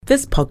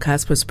This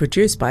podcast was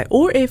produced by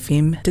OAR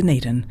FM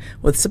Dunedin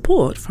with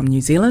support from New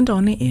Zealand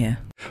On Air.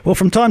 Well,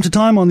 from time to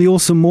time on the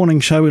Awesome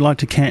Morning Show, we like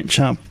to catch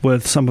up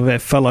with some of our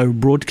fellow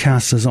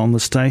broadcasters on the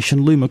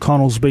station. Lou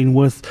McConnell's been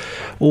with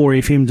OAR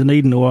FM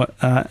Dunedin or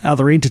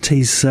other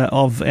entities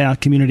of our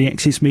community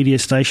access media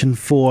station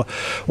for,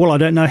 well, I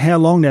don't know how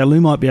long now.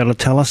 Lou might be able to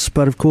tell us,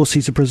 but of course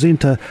he's a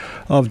presenter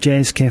of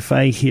Jazz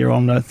Cafe here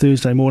on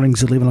Thursday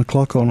mornings, 11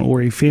 o'clock on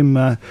OAR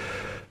FM.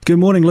 Good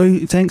morning,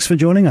 Lou. Thanks for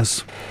joining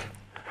us.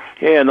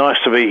 Yeah, nice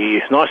to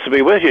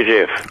be with you,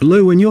 Jeff.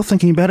 Lou, when you're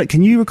thinking about it,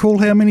 can you recall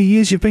how many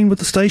years you've been with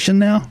the station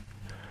now?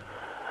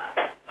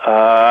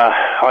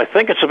 I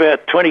think it's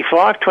about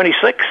 25,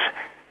 26.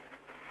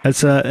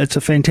 It's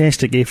a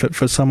fantastic effort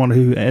for someone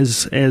who,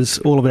 as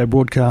all of our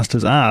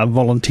broadcasters are,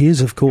 volunteers,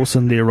 of course,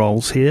 in their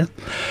roles here.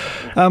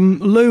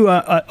 Lou,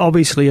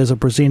 obviously, as a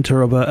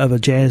presenter of a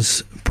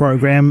jazz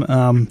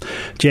program,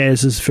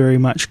 jazz is very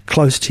much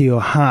close to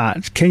your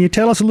heart. Can you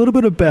tell us a little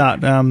bit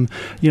about,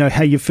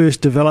 how you first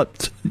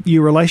developed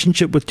your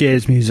relationship with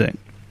jazz music?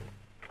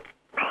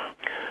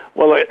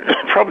 Well, it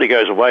probably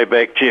goes way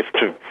back, Jeff,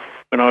 to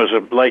when I was a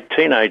late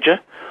teenager,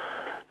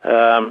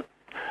 and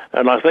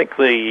I think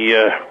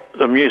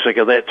the music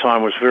at that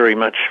time was very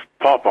much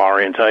pop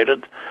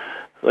orientated.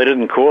 They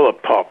didn't call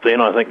it pop then.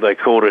 I think they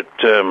called it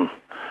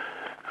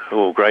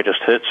greatest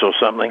hits or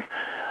something.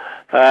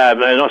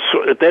 And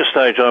at that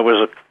stage,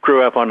 I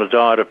grew up on a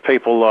diet of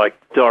people like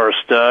Doris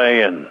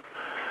Day and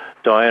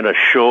Diana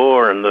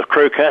Shaw and the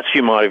Crew Cuts.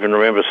 You might even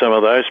remember some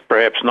of those,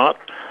 perhaps not.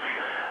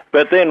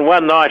 But then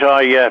one night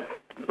I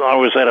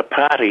was at a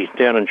party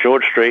down in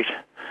George Street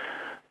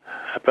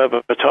above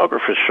a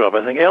photographer's shop.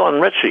 I think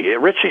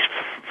Ritchie's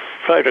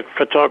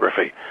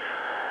photography,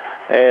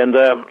 and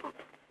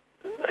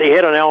he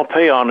had an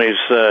LP on his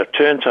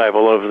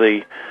turntable of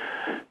the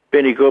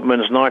Benny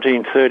Goodman's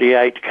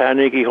 1938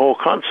 Carnegie Hall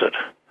concert,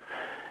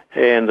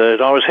 and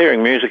I was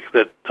hearing music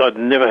that I'd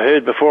never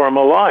heard before in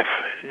my life.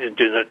 At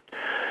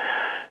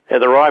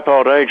the ripe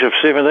old age of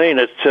 17,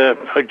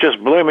 it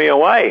just blew me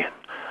away.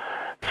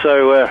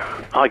 So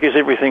I guess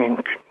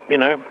everything,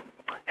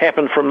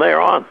 happened from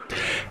there on.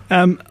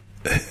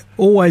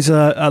 Always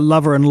a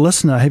lover and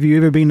listener. Have you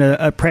ever been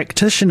a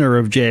practitioner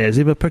of jazz?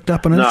 Ever picked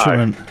up an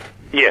instrument?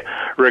 Yeah,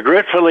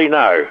 regretfully,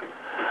 no.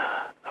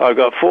 I've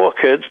got 4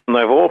 kids, and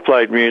they've all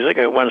played music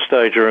at one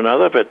stage or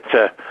another, but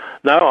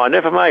no, I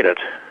never made it.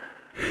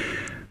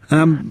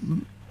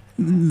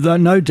 Though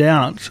no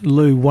doubt,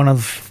 Lou, one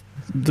of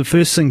the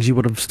first things you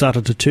would have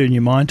started to turn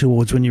your mind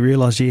towards when you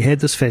realised you had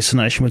this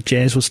fascination with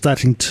jazz was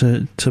starting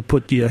to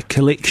put your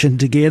collection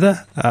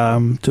together,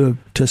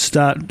 to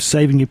start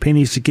saving your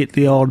pennies to get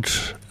the odd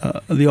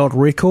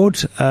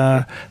record.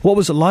 What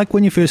was it like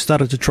when you first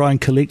started to try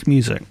and collect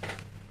music?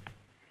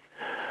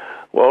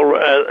 Well,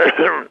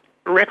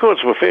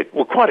 records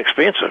were quite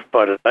expensive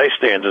by today's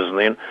standards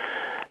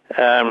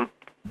then.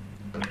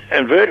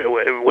 And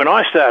when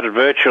I started,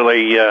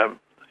 virtually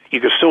you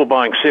could still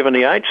buying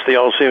 78s, the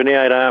old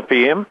 78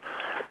 RPM,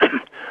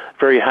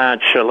 very hard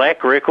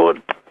shellac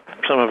record.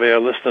 Some of our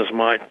listeners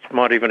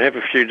might even have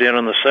a few down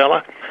in the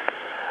cellar.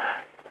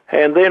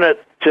 And then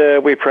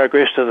we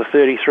progressed to the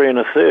 33 and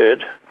a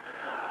third,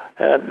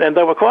 and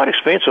they were quite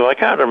expensive. I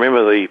can't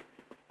remember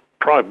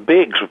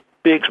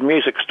Biggs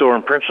Music Store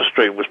in Princess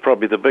Street was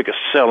probably the biggest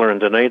seller in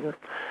Dunedin.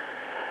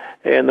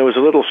 And there was a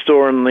little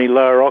store in the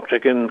Lower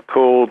Octagon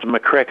called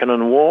McCracken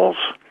and Walls.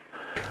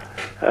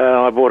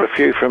 I bought a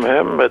few from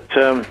him, but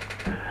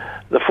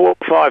the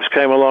 4.5s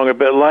came along a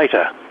bit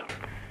later.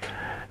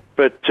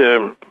 But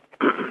the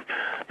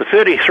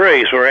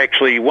 33s were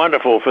actually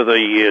wonderful for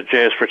the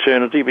jazz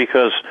fraternity,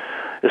 because,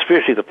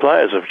 especially the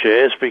players of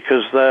jazz,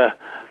 because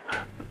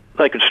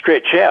they could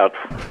stretch out.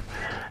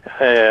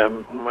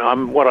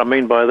 What I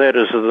mean by that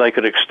is that they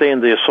could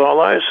extend their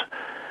solos,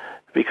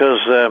 because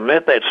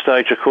at that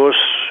stage, of course,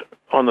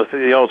 on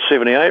the old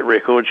 78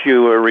 records,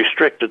 you were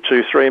restricted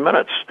to 3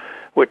 minutes,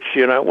 which,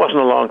 wasn't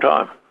a long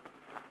time.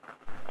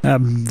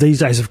 These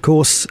days, of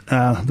course,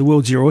 the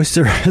world's your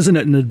oyster, isn't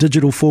it, in the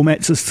digital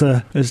formats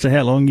as to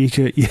how long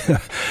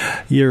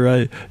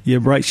your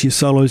breaks, your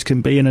solos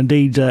can be, and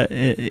indeed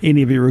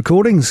any of your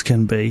recordings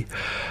can be.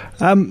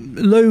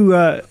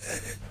 Lou,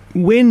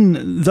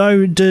 when,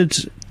 though,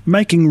 did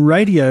making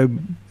radio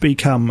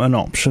become an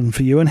option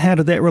for you, and how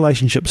did that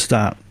relationship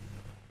start?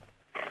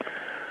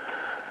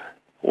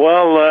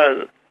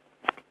 Well,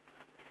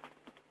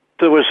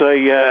 there was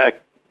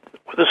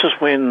this is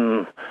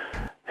when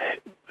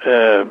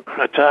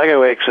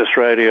Otago Access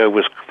Radio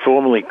was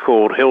formerly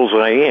called Hills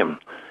AM,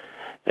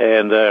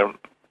 and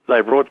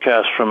they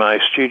broadcast from a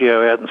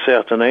studio out in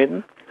South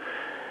Dunedin,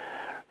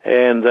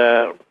 and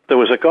there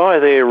was a guy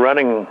there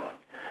running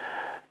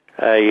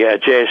a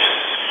jazz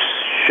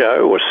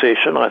show or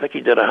session. I think he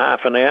did a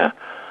half an hour,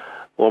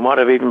 or might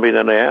have even been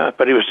an hour,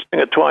 but he was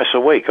doing it twice a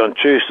week on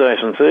Tuesdays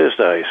and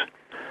Thursdays.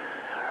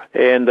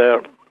 And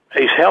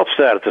his health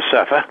started to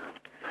suffer.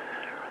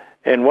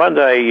 And one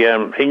day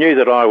he knew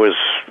that I was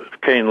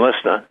a keen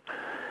listener,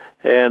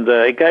 and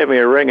he gave me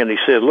a ring and he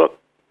said, "Look,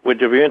 would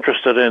you be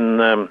interested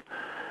in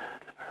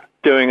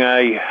doing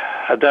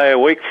a a day a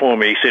week for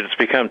me. He said it's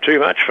become too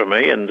much for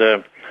me, and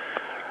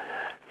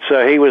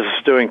so he was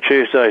doing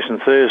Tuesdays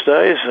and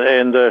Thursdays,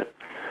 and so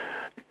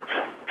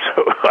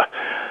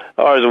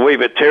I was a wee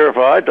bit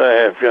terrified.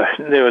 I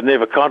have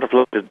never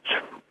contemplated,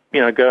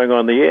 going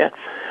on the air.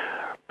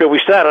 But we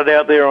started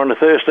out there on a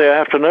Thursday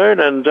afternoon,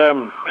 and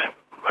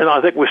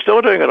I think we're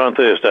still doing it on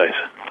Thursdays.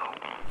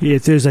 Yeah,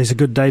 Thursday's a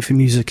good day for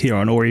music here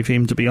on OAR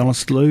FM, to be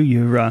honest, Lou.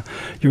 You're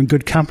in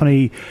good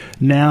company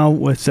now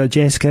with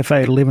Jazz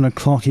Cafe at 11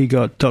 o'clock. You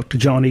got Dr.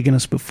 John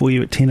Eganus before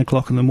you at 10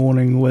 o'clock in the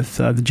morning with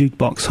the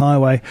Jukebox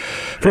Highway.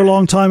 For a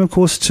long time, of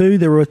course, too,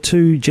 there were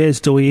two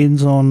jazz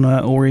doyens on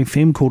OAR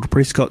FM called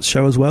Prescott's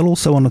Show as well,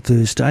 also on a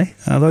Thursday.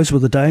 Those were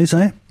the days,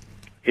 eh?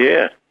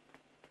 Yeah.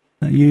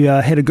 You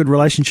had a good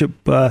relationship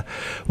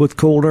with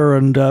Calder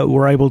and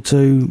were able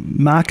to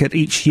market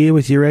each year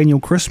with your annual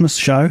Christmas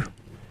show.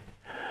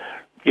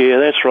 Yeah,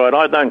 that's right.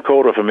 I'd known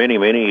Calder for many,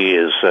 many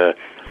years.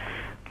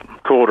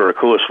 Calder, of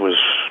course, was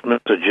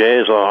Mr.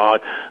 Jazz.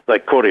 They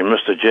called him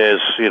Mr. Jazz,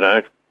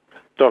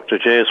 Dr.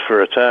 Jazz for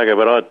Otago,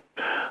 but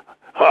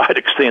I'd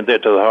extend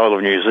that to the whole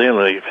of New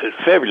Zealand. A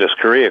fabulous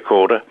career,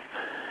 Calder,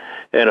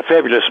 and a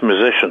fabulous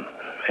musician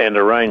and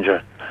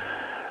arranger.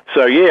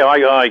 So,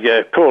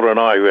 yeah, Calder and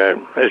I,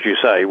 as you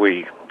say,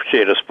 we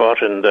shared a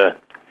spot, and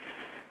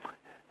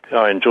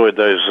I enjoyed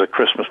those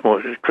Christmas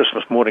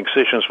morning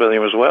sessions with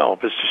him as well.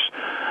 It's just,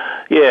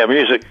 yeah,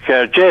 music.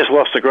 Jazz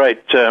lost a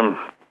great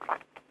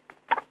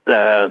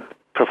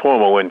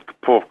performer when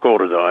Paul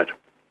Calder died.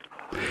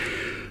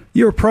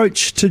 Your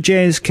approach to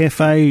Jazz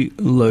Cafe,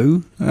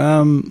 Lou,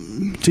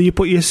 do you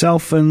put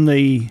yourself in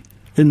the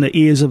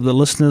ears of the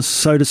listeners,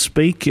 so to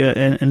speak,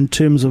 in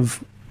terms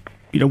of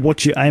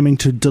what you're aiming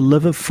to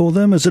deliver for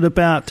them? Is it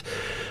about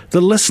the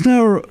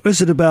listener, or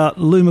is it about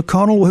Lou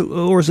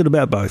McConnell, or is it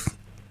about both?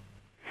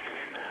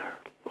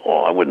 Oh,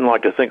 I wouldn't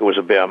like to think it was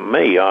about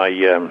me.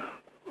 I've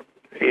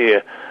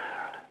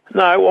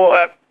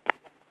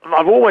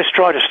always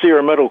tried to steer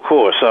a middle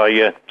course.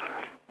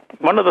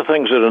 One of the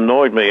things that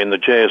annoyed me in the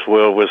jazz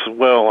world was,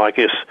 I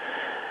guess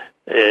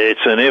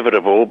it's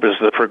inevitable, because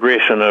the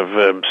progression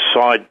of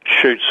side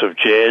shoots of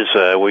jazz,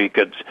 we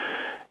could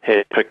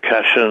have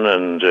percussion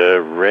and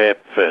rap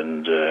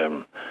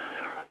and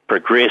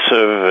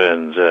progressive,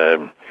 and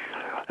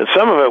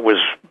some of it was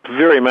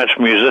very much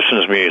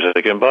musicians'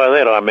 music, and by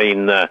that I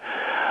mean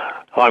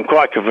I'm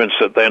quite convinced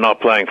that they're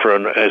not playing for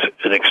an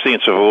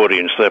extensive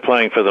audience. They're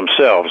playing for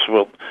themselves.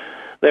 Well,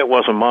 that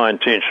wasn't my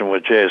intention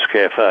with Jazz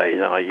Cafe.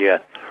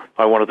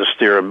 I wanted to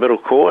steer a middle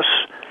course.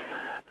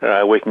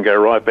 We can go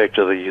right back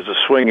to the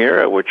swing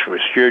era, which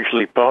was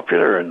hugely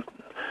popular, and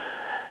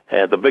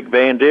the big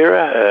band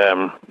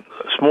era,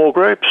 small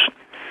groups.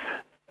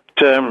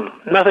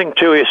 Nothing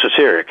too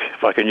esoteric,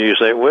 if I can use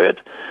that word.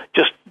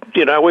 Just,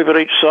 we've at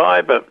each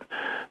side, but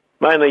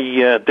mainly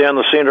down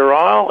the centre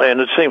aisle,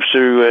 and it seems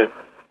to...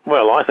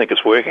 I think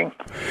it's working.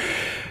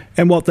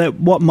 And what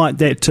might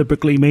that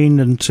typically mean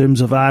in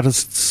terms of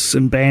artists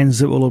and bands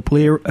that will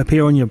appear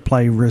on your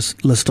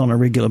playlist on a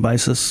regular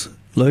basis,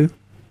 Lou?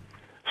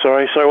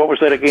 Sorry, what was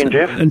that again,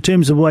 Jeff? In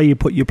terms of the way you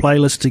put your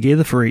playlist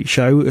together for each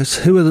show,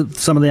 who are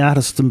some of the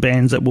artists and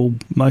bands that we'll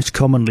most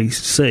commonly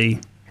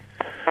see?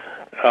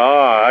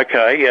 Oh,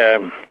 okay.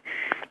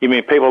 You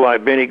mean people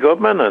like Benny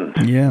Goodman and...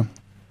 Yeah.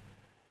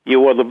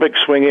 The big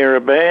swing era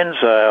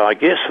bands, I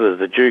guess,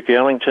 the Duke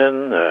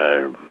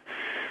Ellington...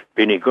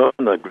 Benny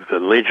Goodman, the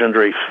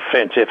legendary,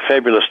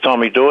 fabulous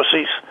Tommy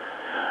Dorsey's.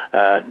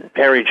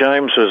 Harry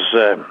James was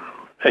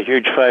a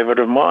huge favourite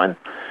of mine.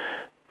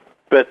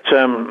 But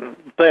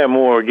they are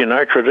more,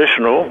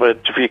 traditional.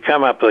 But if you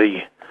come up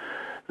the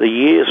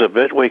years a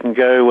bit, we can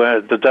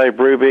go the Dave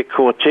Brubeck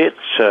Quartet.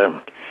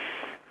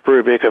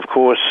 Brubeck, of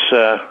course,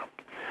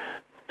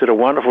 did a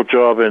wonderful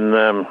job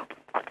in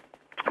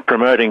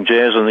promoting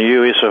jazz in the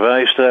US of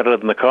A,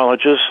 started in the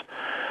colleges.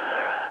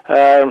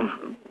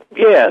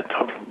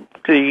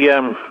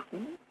 The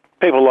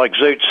people like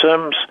Zoot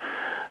Sims,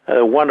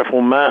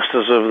 wonderful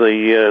masters of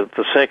the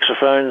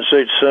saxophone,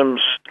 Zoot Sims,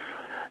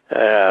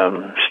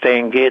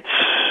 Stan Getz,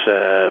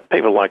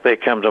 people like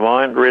that come to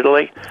mind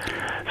readily.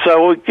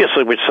 So I guess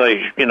I would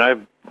say,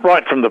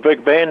 right from the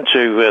big band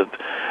to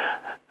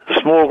the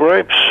small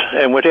groups,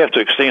 and we'd have to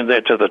extend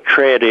that to the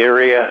trad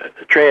era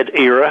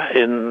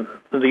in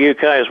the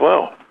UK as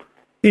well.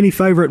 Any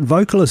favourite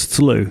vocalists,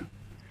 Lou?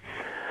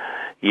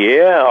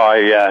 Yeah,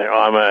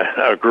 I'm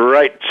a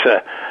great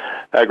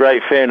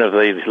fan of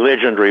the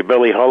legendary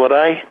Billie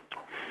Holiday.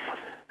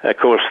 Of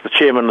course, the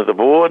chairman of the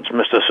board,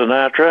 Mr.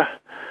 Sinatra.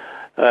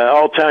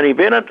 Old Tony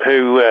Bennett,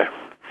 who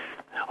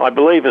I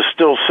believe is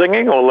still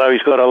singing, although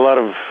he's got a lot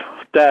of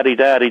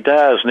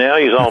da-dee-da-dee-das now.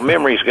 His old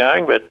memory's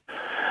going, but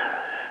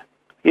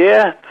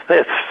yeah,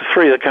 that's the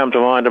three that come to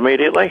mind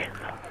immediately.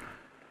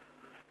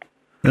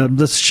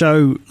 This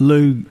show,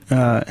 Lou,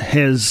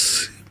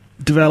 has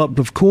developed,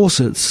 of course,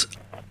 its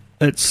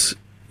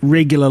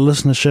regular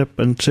listenership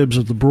in terms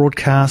of the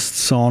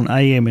broadcasts on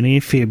AM and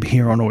FM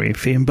here on OAR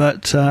FM,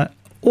 but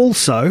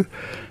also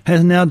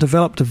has now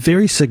developed a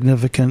very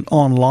significant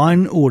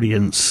online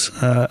audience.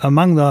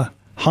 Among the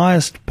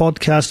highest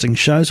podcasting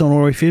shows on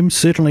OAR FM,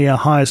 certainly our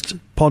highest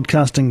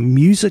podcasting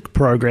music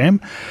program.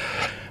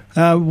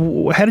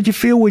 How did you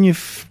feel when you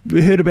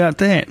heard about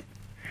that?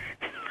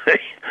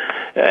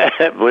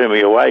 That blew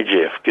me away,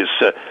 Jeff,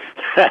 because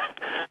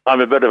I'm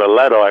a bit of a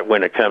Luddite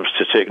when it comes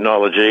to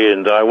technology,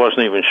 and I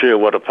wasn't even sure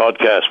what a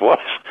podcast was.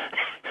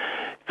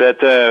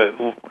 But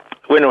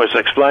when it was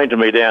explained to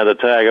me down at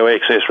the Otago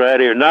Access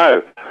Radio,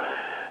 no,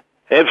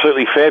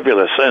 absolutely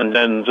fabulous,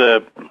 and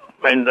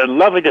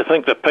lovely to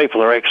think that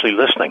people are actually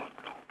listening.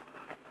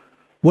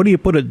 What do you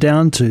put it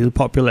down to, the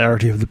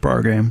popularity of the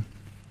program?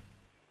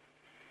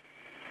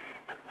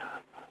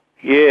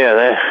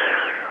 Yeah,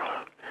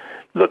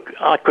 look,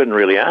 I couldn't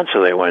really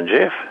answer that one,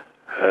 Jeff.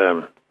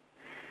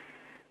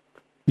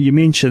 You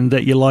mentioned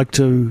that you like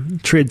to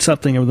tread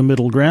something of the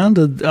middle ground.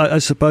 I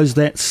suppose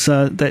that's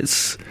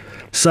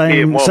saying...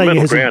 Yeah,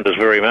 middle ground is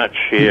very much,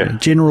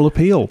 general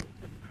appeal.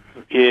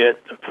 Yeah,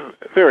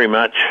 very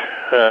much.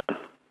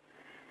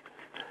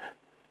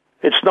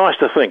 It's nice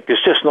to think,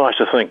 it's just nice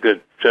to think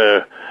that,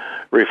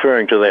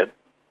 referring to that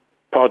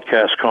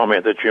podcast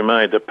comment that you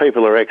made, that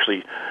people are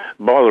actually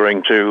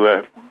bothering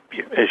to,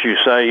 as you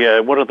say,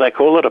 what did they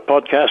call it, a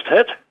podcast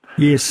hit?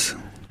 Yes.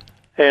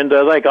 And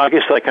I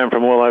guess they come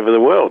from all over the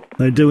world.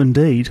 They do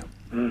indeed.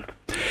 Mm.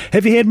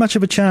 Have you had much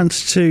of a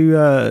chance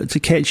to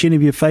catch any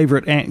of your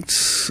favourite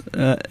acts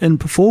in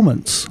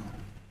performance?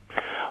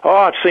 Oh,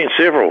 I've seen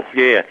several,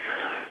 yeah.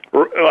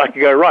 I can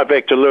go right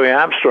back to Louis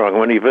Armstrong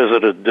when he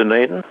visited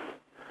Dunedin.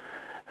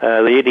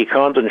 The Eddie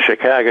Condon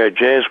Chicago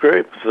Jazz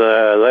Group, they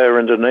were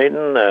in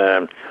Dunedin.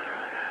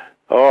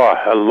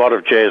 A lot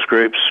of jazz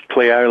groups,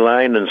 Cleo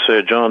Lane and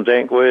Sir John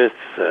Dankworth,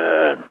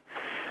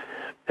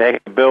 Aggie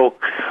Bilk,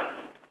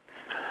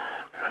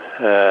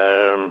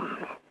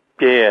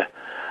 the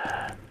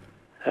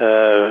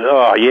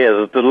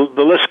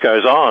list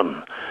goes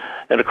on.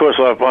 And of course,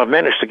 I've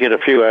managed to get a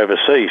few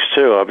overseas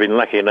too. I've been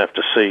lucky enough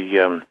to see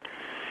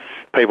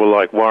people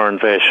like Warren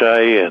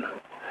Vacher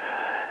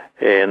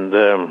and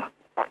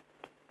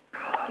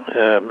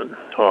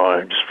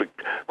just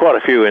quite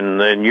a few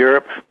in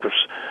Europe, because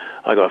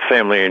I got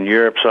family in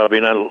Europe, so I've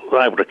been able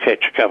to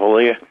catch a couple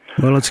there.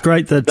 Well, it's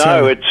great that...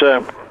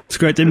 it's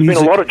great that there's been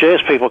a lot of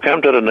jazz people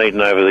come to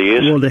Dunedin over the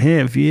years. Well, they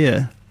have,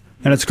 yeah.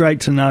 And it's great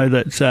to know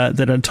that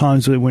at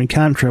times when we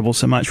can't travel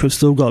so much, we've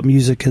still got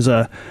music as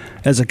a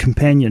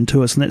companion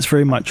to us, and that's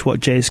very much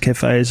what Jazz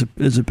Cafe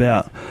is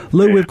about.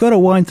 Lou, we've got to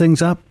wind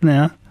things up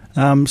now,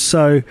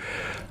 so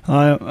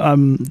I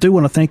do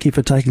want to thank you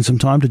for taking some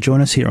time to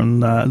join us here on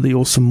the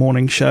Awesome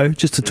Morning Show,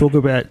 just to talk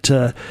about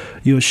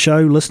your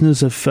show.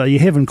 Listeners, if you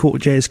haven't caught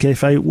Jazz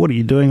Cafe, what are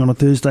you doing on a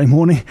Thursday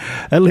morning?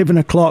 11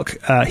 o'clock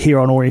here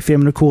on OAR FM.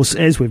 And of course,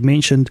 as we've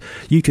mentioned,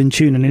 you can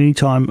tune in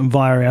anytime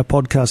via our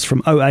podcast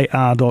from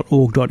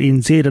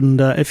oar.org.nz.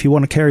 And if you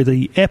want to carry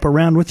the app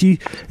around with you,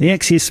 the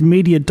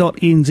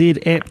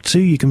accessmedia.nz app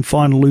too, you can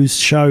find Lou's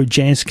show,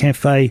 Jazz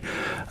Cafe,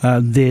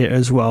 there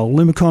as well.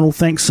 Lou McConnell,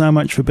 thanks so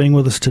much for being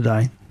with us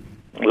today.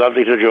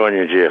 Lovely to join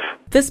you, Jeff.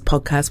 This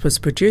podcast was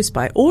produced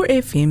by OAR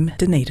FM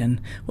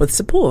Dunedin with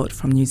support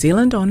from New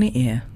Zealand On the Air.